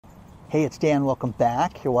Hey, it's Dan. Welcome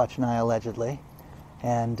back. You're watching I Allegedly.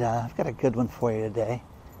 And I've got a good one for you today.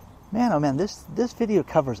 Man, oh man, this video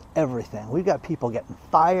covers everything. We've got people getting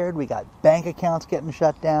fired. We got bank accounts getting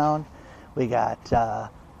shut down. We got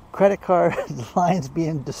credit card lines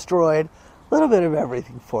being destroyed. A little bit of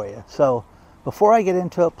everything for you. So before I get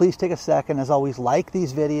into it, please take a second. As always, like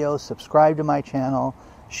these videos, subscribe to my channel,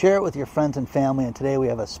 share it with your friends and family. And today we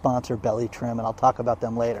have a sponsor, Belly Trim, and I'll talk about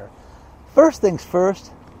them later. First things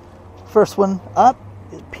first. First one up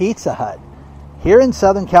is Pizza Hut. Here in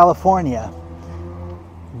Southern California,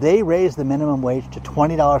 they raised the minimum wage to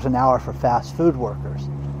 $20 an hour for fast food workers.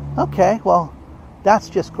 Okay, well, that's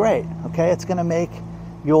just great. Okay, it's going to make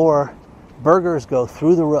your burgers go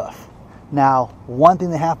through the roof. Now, one thing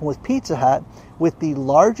that happened with Pizza Hut, with the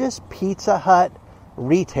largest Pizza Hut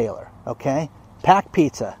retailer, okay, Pack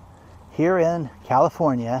Pizza, here in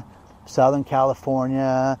California, Southern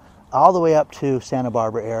California, all the way up to Santa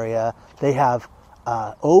Barbara area, they have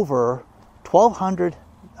over 1,200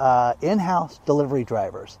 in-house delivery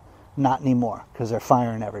drivers. Not anymore, because they're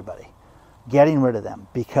firing everybody, getting rid of them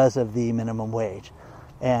because of the minimum wage.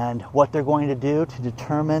 And what they're going to do to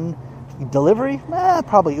determine delivery,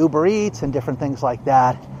 probably Uber Eats and different things like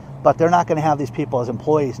that, but they're not going to have these people as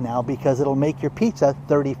employees now because it'll make your pizza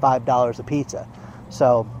 $35 a pizza.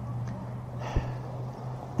 So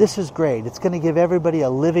this is great. It's going to give everybody a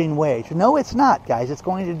living wage. No, it's not, guys. It's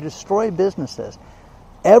going to destroy businesses.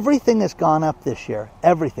 Everything has gone up this year.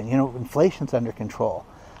 Everything. You know, inflation's under control.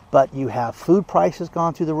 But you have food prices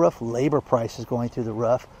gone through the roof, labor prices going through the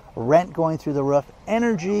roof, rent going through the roof,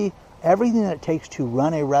 energy, everything that it takes to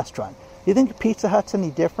run a restaurant. You think Pizza Hut's any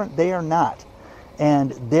different? They are not.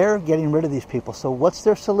 And they're getting rid of these people. So what's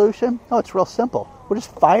their solution? Oh, it's real simple. We'll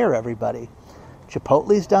just fire everybody.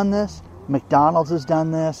 Chipotle's done this. McDonald's has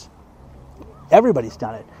done this. Everybody's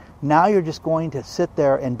done it. Now you're just going to sit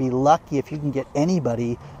there and be lucky if you can get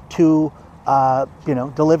anybody to,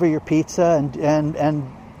 deliver your pizza and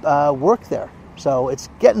work there. So it's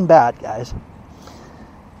getting bad, guys.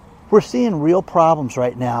 We're seeing real problems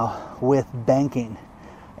right now with banking.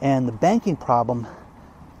 And the banking problem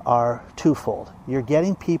are twofold. You're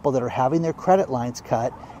getting people that are having their credit lines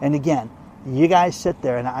cut. And again, you guys sit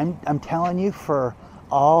there, and I'm telling you, for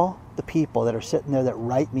all the people that are sitting there that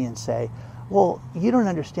write me and say, well, you don't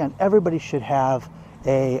understand. Everybody should have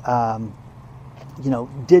a,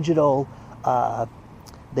 digital,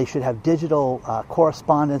 they should have digital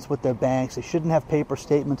correspondence with their banks. They shouldn't have paper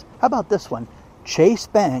statements. How about this one? Chase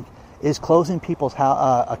Bank is closing people's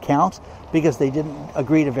accounts because they didn't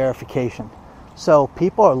agree to verification. So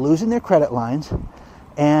people are losing their credit lines.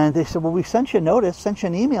 And they said, well, we sent you a notice, sent you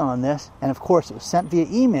an email on this. And of course, it was sent via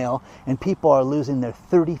email, and people are losing their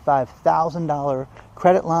 $35,000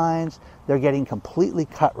 credit lines. They're getting completely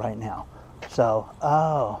cut right now. So,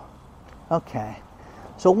 okay.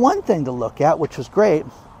 So one thing to look at, which was great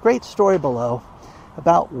story below,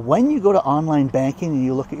 about when you go to online banking and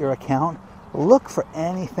you look at your account, look for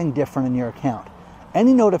anything different in your account.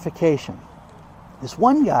 Any notification. This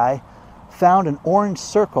one guy found an orange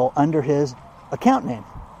circle under his account name.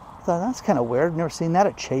 I thought, that's kind of weird. I've never seen that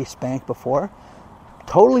at Chase Bank before.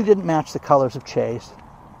 Totally didn't match the colors of Chase.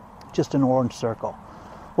 Just an orange circle.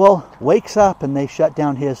 Well, wakes up and they shut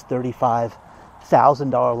down his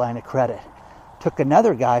 $35,000 line of credit. Took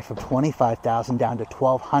another guy from $25,000 down to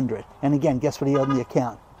 $1,200. And again, guess what he owed in the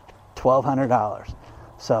account? $1,200.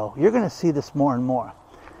 So you're going to see this more and more.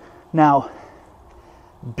 Now,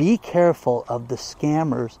 be careful of the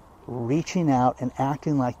scammers reaching out and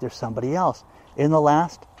acting like they're somebody else. In the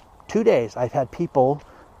last 2 days, I've had people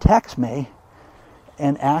text me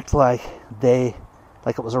and act like it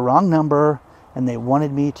was a wrong number and they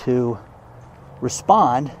wanted me to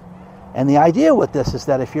respond. And the idea with this is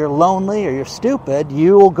that if you're lonely or you're stupid,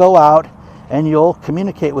 you will go out and you'll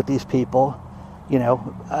communicate with these people,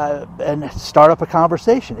 and start up a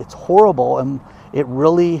conversation. It's horrible, and it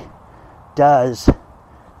really does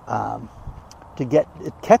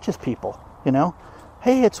it catches people,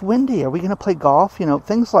 Hey, it's windy. Are we going to play golf?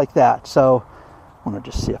 Things like that. So I want to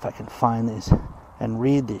just see if I can find these and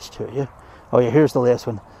read these to you. Oh, yeah, here's the last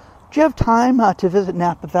one. Do you have time to visit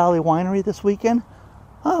Napa Valley Winery this weekend?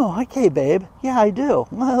 Oh, okay, babe. Yeah, I do.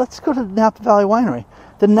 Well, let's go to Napa Valley Winery.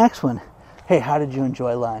 The next one. Hey, how did you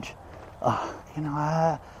enjoy lunch? I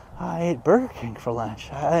ate Burger King for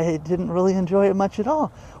lunch. I didn't really enjoy it much at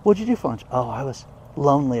all. What'd you do for lunch? Oh, I was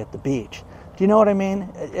lonely at the beach. Do you know what I mean?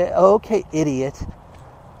 Okay, idiot.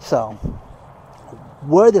 So,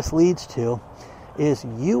 where this leads to is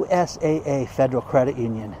USAA Federal Credit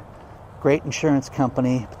Union. Great insurance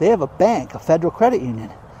company. They have a bank, a federal credit union.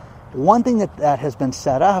 One thing that has been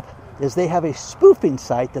set up, is they have a spoofing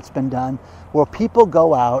site that's been done where people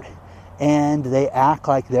go out and they act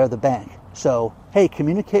like they're the bank. So, hey,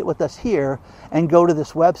 communicate with us here and go to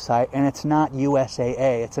this website, and it's not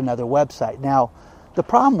USAA, it's another website. Now, the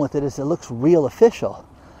problem with it is it looks real official,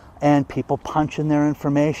 and people punch in their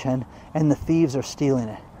information, and the thieves are stealing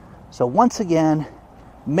it. So once again,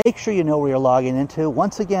 make sure you know where you're logging into.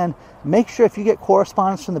 Once again, make sure if you get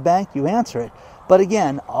correspondence from the bank, you answer it. But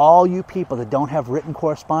again, all you people that don't have written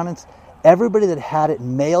correspondence, everybody that had it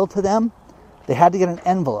mailed to them, they had to get an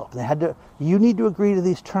envelope. You need to agree to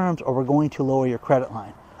these terms or we're going to lower your credit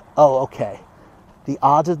line. Oh, okay. The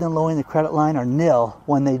odds of them lowering the credit line are nil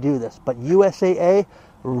when they do this. But USAA,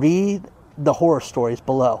 read the horror stories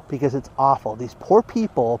below because it's awful. These poor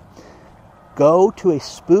people go to a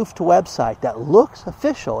spoofed website that looks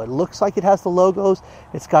official. It looks like it has the logos.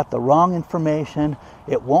 It's got the wrong information.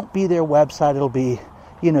 It won't be their website. It'll be,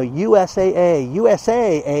 USAA,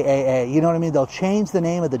 USAAA. You know what I mean? They'll change the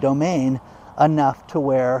name of the domain enough to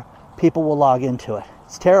where people will log into it.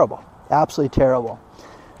 It's terrible. Absolutely terrible.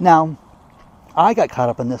 Now, I got caught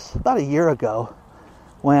up in this about a year ago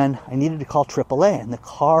when I needed to call AAA and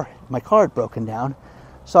my car had broken down.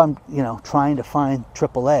 So I'm, trying to find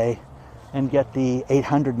AAA and get the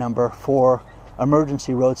 800 number for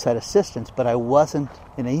emergency roadside assistance, but I wasn't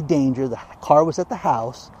in any danger. The car was at the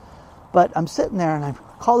house, but I'm sitting there and I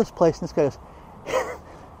call this place and this guy goes,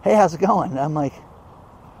 "Hey, how's it going?" And I'm like,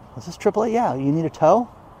 "Is this AAA?" "Yeah." "You need a tow?"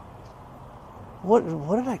 What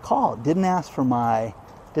did I call? Didn't ask for my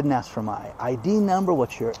ID number,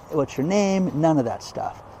 what's your name, none of that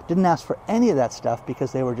stuff. Didn't ask for any of that stuff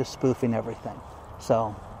because they were just spoofing everything.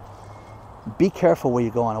 So be careful where you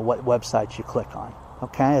go on and what websites you click on.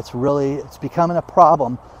 Okay? It's becoming a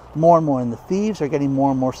problem more and more, and the thieves are getting more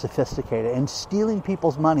and more sophisticated and stealing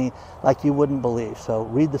people's money like you wouldn't believe. So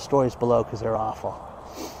read the stories below because they're awful.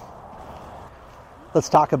 Let's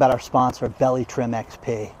talk about our sponsor, Belly Trim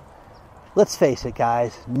XP. Let's face it,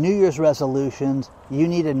 guys, New Year's resolutions, you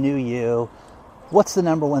need a new you. What's the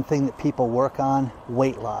number one thing that people work on?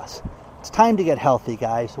 Weight loss. It's time to get healthy,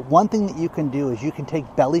 guys. One thing that you can do is you can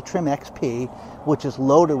take Belly Trim XP, which is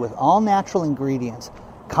loaded with all natural ingredients,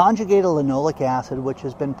 conjugated linoleic acid, which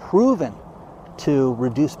has been proven to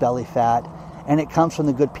reduce belly fat, and it comes from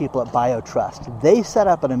the good people at BioTrust. They set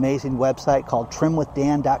up an amazing website called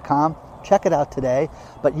trimwithdan.com. Check it out today,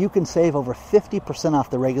 but you can save over 50%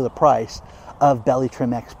 off the regular price of Belly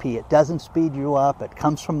Trim XP. It doesn't speed you up. It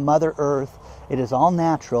comes from Mother Earth. It is all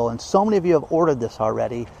natural, and so many of you have ordered this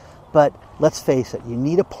already, but let's face it, you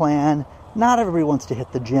need a plan. Not everybody wants to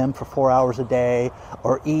hit the gym for 4 hours a day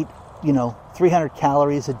or eat, 300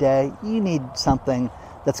 calories a day. You need something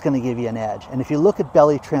that's going to give you an edge. And if you look at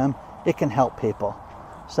Belly Trim, it can help people.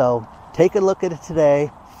 So take a look at it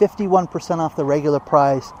today, 51% off the regular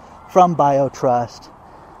price from BioTrust.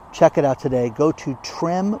 Check it out today. Go to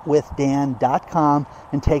trimwithdan.com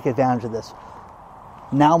and take advantage of this.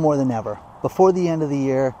 Now more than ever, before the end of the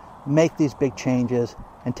year, make these big changes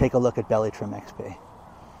and take a look at Belly Trim XP.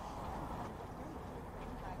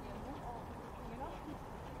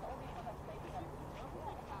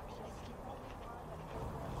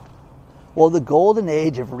 Well, the golden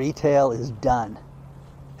age of retail is done.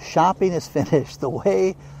 Shopping is finished. The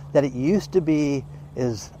way that it used to be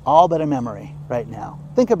is all but a memory right now.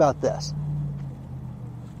 Think about this.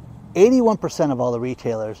 81% of all the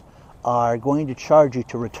retailers are going to charge you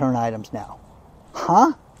to return items now.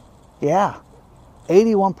 Huh? Yeah.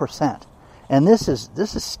 81%. And this is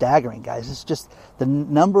staggering, guys. It's just the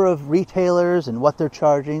number of retailers and what they're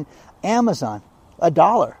charging. Amazon,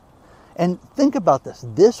 $1. And think about this.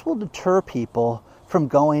 This will deter people from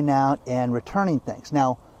going out and returning things.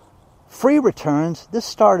 Now, free returns, this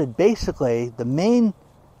started basically, the main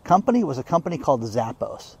company was a company called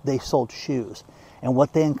Zappos. They sold shoes. And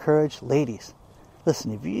what they encouraged, ladies,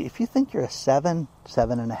 listen, if you think you're a 7,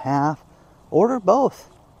 7.5, order both.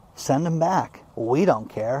 Send them back. We don't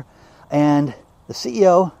care. And the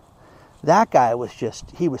CEO, that guy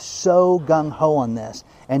he was so gung-ho on this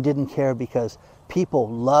and didn't care because people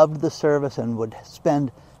loved the service and would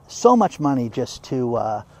spend so much money just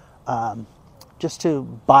to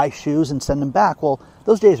buy shoes and send them back. Well,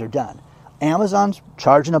 those days are done. Amazon's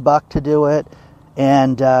charging $1 to do it,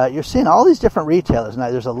 and you're seeing all these different retailers.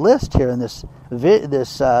 Now, there's a list here in this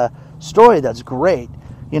story that's great.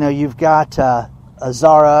 You've got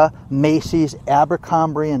Zara, Macy's,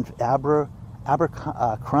 Abercrombie and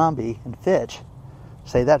Fitch.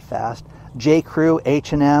 Say that fast. J. Crew,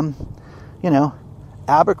 H&M.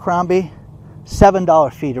 Abercrombie,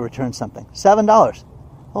 $7 fee to return something. $7.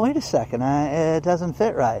 Well, wait a second. It doesn't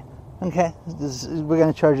fit right. Okay, we're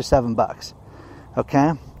going to charge you $7.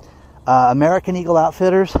 Okay. American Eagle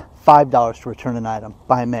Outfitters, $5 to return an item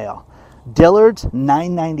by mail. Dillard's,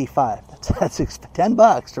 $9.95. That's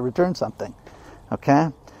 $10 to return something. Okay.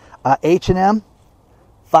 H&M,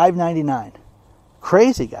 $5.99.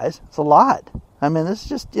 Crazy, guys. It's a lot. I mean, this is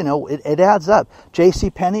just, it adds up.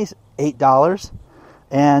 JCPenney's, $8.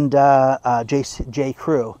 And J.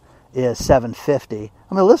 Crew is $7.50. I mean,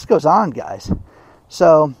 the list goes on, guys.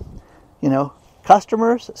 So,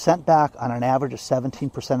 customers sent back on an average of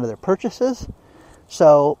 17% of their purchases.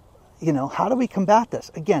 So, how do we combat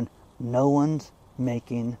this? Again, no one's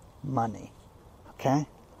making money. Okay?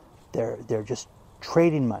 They're just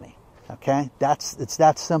trading money. Okay? It's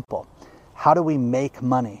that simple. How do we make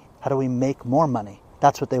money? How do we make more money?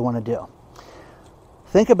 That's what they want to do.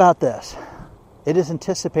 Think about this. It is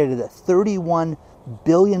anticipated that $31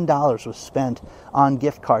 billion was spent on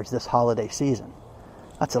gift cards this holiday season.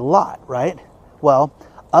 That's a lot, right? Well,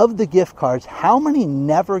 of the gift cards, how many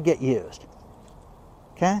never get used?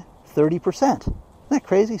 Okay, 30%. Isn't that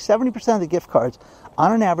crazy? 70% of the gift cards,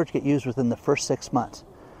 on an average, get used within the first 6 months.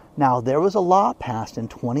 Now, there was a law passed in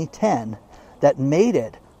 2010 that made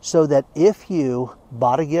it so that if you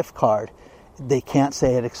bought a gift card, they can't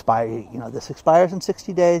say it expires. This expires in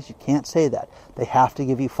 60 days. You can't say that. They have to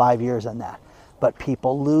give you 5 years on that. But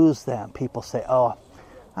people lose them. People say, oh,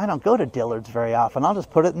 I don't go to Dillard's very often. I'll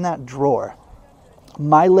just put it in that drawer.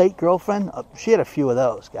 My late girlfriend, she had a few of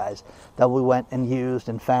those, guys, that we went and used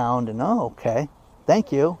and found. And, okay,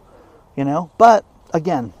 thank you. But,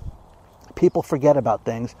 again, people forget about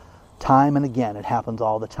things time and again. It happens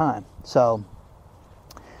all the time. So,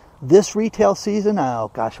 this retail season,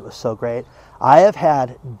 oh gosh, it was so great. I have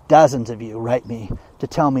had dozens of you write me to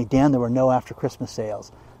tell me, Dan, there were no after Christmas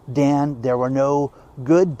sales. Dan, there were no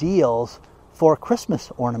good deals for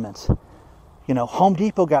Christmas ornaments. Home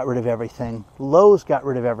Depot got rid of everything. Lowe's got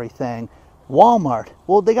rid of everything. Walmart,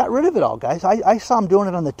 well, they got rid of it all, guys. I saw them doing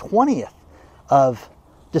it on the 20th of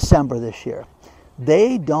December this year.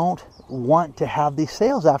 They don't want to have these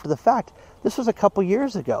sales after the fact. This was a couple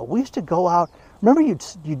years ago. We used to go out. Remember, you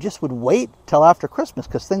just would wait till after Christmas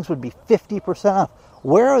because things would be 50% off.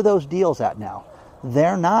 Where are those deals at now?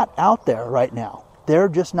 They're not out there right now. They're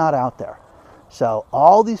just not out there. So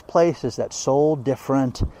all these places that sold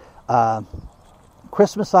different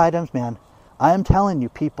Christmas items, man, I am telling you,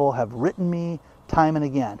 people have written me time and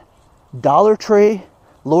again. Dollar Tree,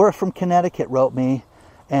 Laura from Connecticut wrote me,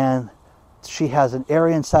 and she has an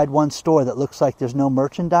area inside one store that looks like there's no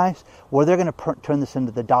merchandise. Well, they're going to turn this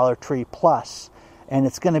into the Dollar Tree Plus, and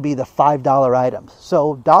it's going to be the $5 items.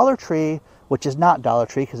 So Dollar Tree, which is not Dollar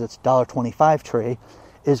Tree because it's $1.25 tree,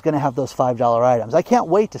 is going to have those $5 items. I can't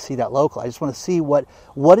wait to see that local. I just want to see what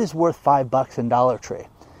is worth $5 in Dollar Tree.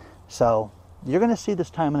 So you're going to see this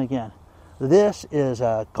time and again. This is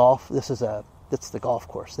a golf. That's the golf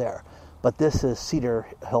course there, but this is Cedar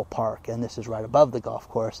Hill Park, and this is right above the golf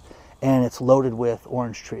course. And it's loaded with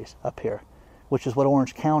orange trees up here, which is what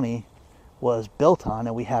Orange County was built on.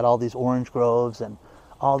 And we had all these orange groves and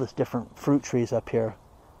all this different fruit trees up here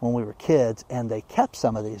when we were kids. And they kept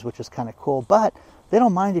some of these, which is kind of cool. But they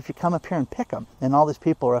don't mind if you come up here and pick them. And all these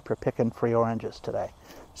people are up here picking free oranges today.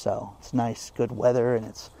 So it's nice, good weather, and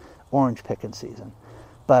it's orange picking season.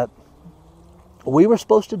 But we were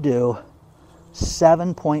supposed to do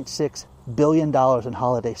 $7.6 billion in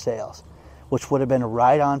holiday sales, which would have been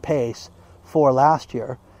right on pace for last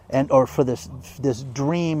year, or for this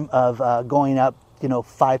dream of going up,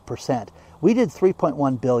 5%. We did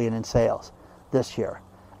 $3.1 billion in sales this year,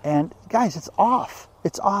 and guys, it's off.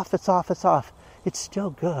 It's off. It's still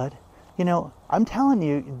good. I'm telling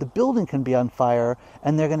you, the building can be on fire,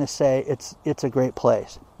 and they're going to say it's a great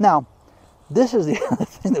place. Now, this is the other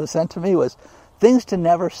thing that was sent to me was things to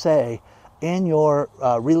never say in your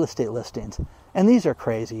real estate listings. And these are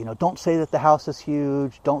crazy. Don't say that the house is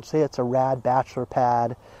huge. Don't say it's a rad bachelor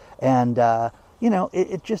pad. And,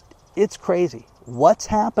 it's crazy. What's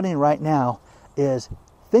happening right now is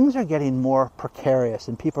things are getting more precarious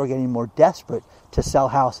and people are getting more desperate to sell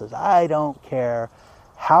houses. I don't care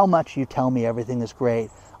how much you tell me everything is great.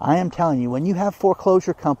 I am telling you, when you have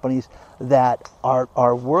foreclosure companies that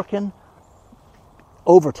are working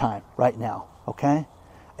overtime right now, okay?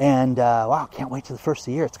 And, wow, can't wait till the first of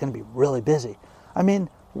the year. It's going to be really busy. I mean,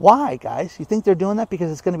 why, guys? You think they're doing that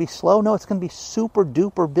because it's going to be slow? No, it's going to be super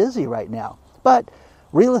duper busy right now. But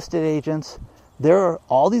real estate agents, there are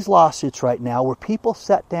all these lawsuits right now where people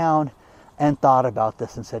sat down and thought about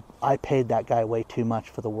this and said, I paid that guy way too much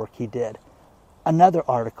for the work he did. Another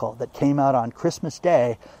article that came out on Christmas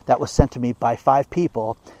Day that was sent to me by 5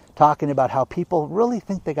 people talking about how people really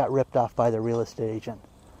think they got ripped off by the real estate agent.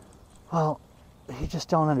 Well, you just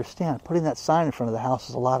don't understand. Putting that sign in front of the house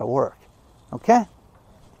is a lot of work. Okay?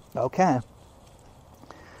 Okay.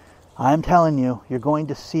 I'm telling you, you're going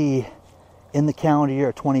to see in the calendar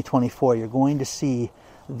year 2024, you're going to see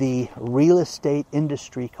the real estate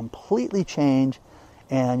industry completely change,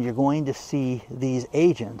 and you're going to see these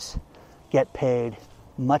agents get paid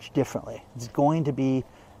much differently. It's going to be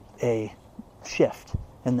a shift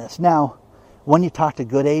in this. Now, when you talk to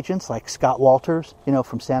good agents like Scott Walters,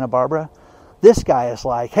 from Santa Barbara, this guy is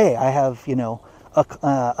like, hey, I have,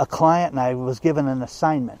 a client and I was given an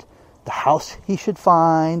assignment. The house he should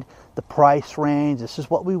find, the price range, this is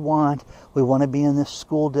what we want. We want to be in this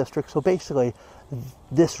school district. So basically,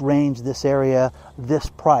 this range, this area, this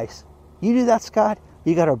price. You do that, Scott,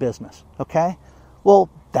 you got our business, okay? Well,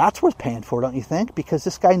 that's worth paying for, don't you think? Because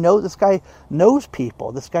this guy knows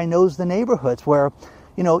people. This guy knows the neighborhoods where,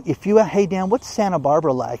 if you, hey, Dan, what's Santa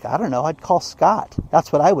Barbara like? I don't know. I'd call Scott.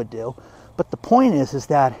 That's what I would do. But the point is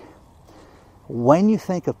that when you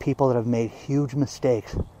think of people that have made huge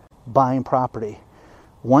mistakes buying property,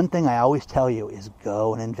 one thing I always tell you is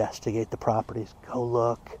go and investigate the properties. Go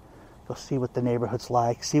look. Go see what the neighborhood's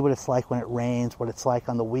like. See what it's like when it rains, what it's like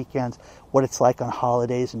on the weekends, what it's like on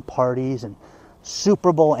holidays and parties and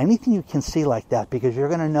Super Bowl, anything you can see like that, because you're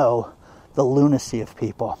going to know the lunacy of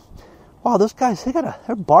people. Wow, those guys, they're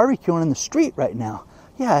barbecuing in the street right now.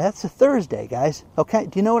 Yeah, that's a Thursday, guys. Okay,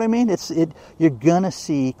 do you know what I mean? You're going to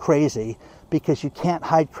see crazy because you can't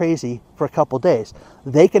hide crazy for a couple days.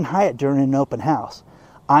 They can hide it during an open house.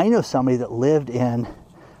 I know somebody that lived in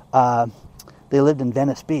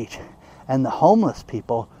Venice Beach, and the homeless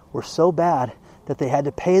people were so bad that they had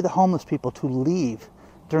to pay the homeless people to leave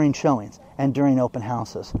during showings and during open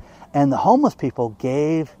houses. And the homeless people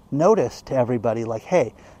gave notice to everybody like,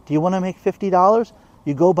 hey, do you want to make $50?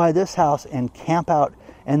 You go by this house and camp out,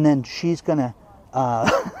 and then she's gonna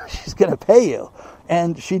pay you.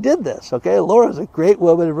 And she did this, okay? Laura's a great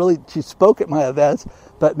woman. She spoke at my events.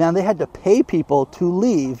 But, man, they had to pay people to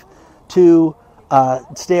leave to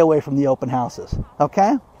stay away from the open houses,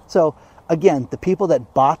 okay? So, again, the people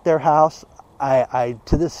that bought their house, I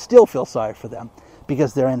to this still feel sorry for them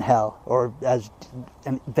because they're in hell, or as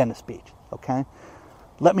in Venice Beach, okay?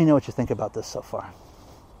 Let me know what you think about this so far.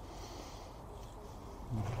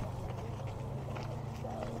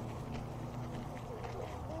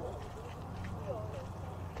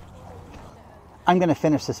 I'm going to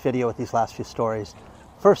finish this video with these last few stories.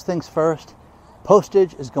 First things first,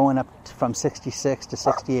 postage is going up from 66 to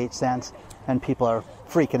 68 cents, and people are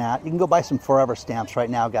freaking out. You can go buy some Forever stamps right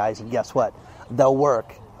now, guys, and guess what? They'll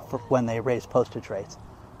work for when they raise postage rates.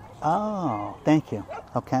 Oh, thank you.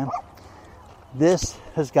 Okay. This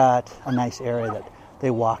has got a nice area that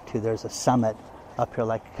they walk to. There's a summit up here,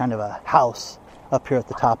 like kind of a house up here at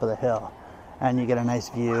the top of the hill. And you get a nice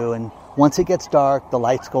view, and once it gets dark, the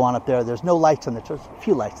lights go on up there. There's no lights on the trail. There's a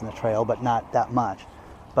few lights on the trail, but not that much.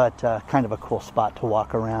 But kind of a cool spot to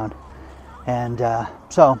walk around. And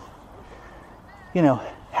so,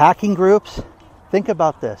 hacking groups, think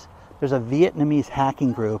about this. There's a Vietnamese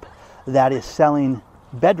hacking group that is selling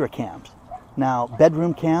bedroom cams. Now,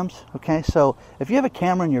 bedroom cams, okay, so if you have a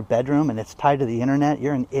camera in your bedroom and it's tied to the internet,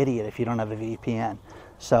 you're an idiot if you don't have a VPN.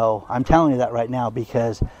 So I'm telling you that right now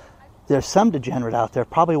because there's some degenerate out there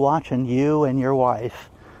probably watching you and your wife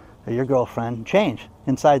or your girlfriend change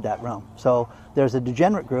inside that room. So there's a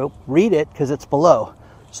degenerate group. Read it because it's below.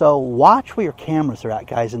 So watch where your cameras are at,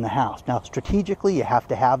 guys, in the house. Now, strategically, you have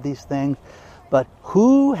to have these things, but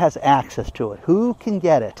who has access to it? Who can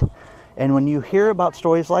get it? And when you hear about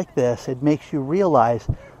stories like this, it makes you realize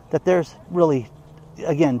that there's really,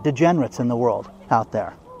 again, degenerates in the world out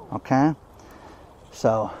there, okay?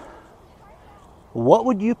 So what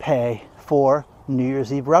would you pay for New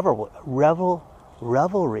Year's Eve revelry?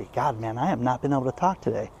 God, man, I have not been able to talk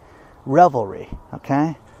today. Revelry,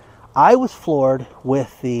 okay? I was floored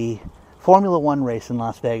with the Formula One race in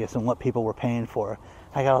Las Vegas and what people were paying for.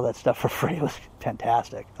 I got all that stuff for free. It was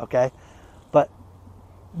fantastic, okay? But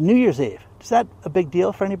New Year's Eve, is that a big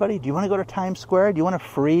deal for anybody? Do you want to go to Times Square? Do you want to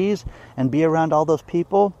freeze and be around all those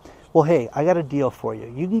people? Well, hey, I got a deal for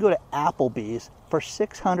you. You can go to Applebee's for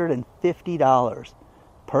 $650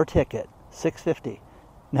 per ticket, $650.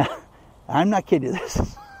 Now, I'm not kidding you. This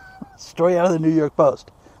is a story out of the New York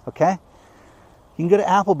Post, okay? You can go to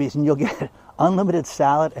Applebee's and you'll get unlimited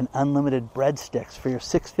salad and unlimited breadsticks for your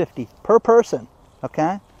 $650 per person,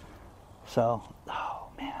 okay? So, oh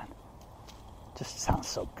man, just sounds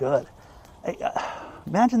so good.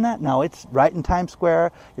 Imagine that. No, it's right in Times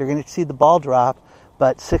Square. You're going to see the ball drop,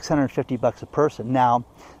 but $650 a person. Now,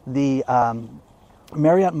 the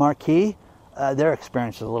Marriott Marquis, their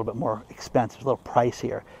experience is a little bit more expensive, a little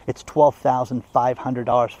pricier. It's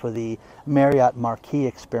 $12,500 for the Marriott Marquis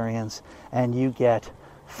experience, and you get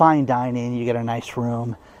fine dining, you get a nice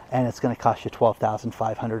room, and it's going to cost you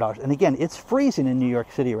 $12,500. And again, it's freezing in New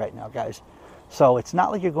York City right now, guys. So it's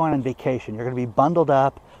not like you're going on vacation. You're going to be bundled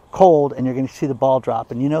up, cold, and you're going to see the ball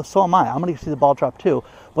drop. And you know, so am I. I'm going to see the ball drop too,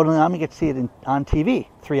 but I'm going to get to see it on TV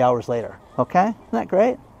 3 hours later. Okay? Isn't that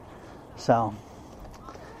great? So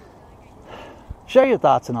share your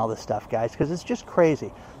thoughts on all this stuff, guys, because it's just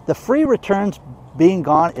crazy. The free returns being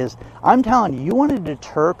gone is, I'm telling you, you want to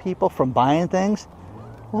deter people from buying things?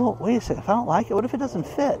 Well, wait a second. If I don't like it, what if it doesn't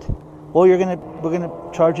fit? Well, we're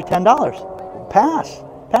gonna charge you $10. Pass.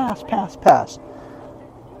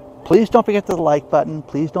 Please don't forget the like button.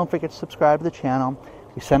 Please don't forget to subscribe to the channel.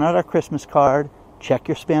 We sent out our Christmas card. Check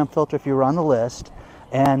your spam filter if you're on the list,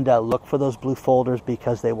 and look for those blue folders,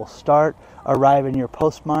 because they will start arriving in your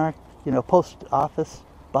post office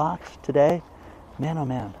box today. Man, oh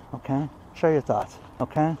man. Okay. Share your thoughts.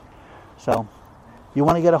 Okay. So, you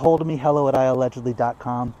want to get a hold of me,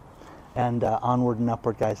 hello@iallegedly.com, and onward and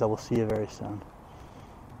upward, guys. I will see you very soon.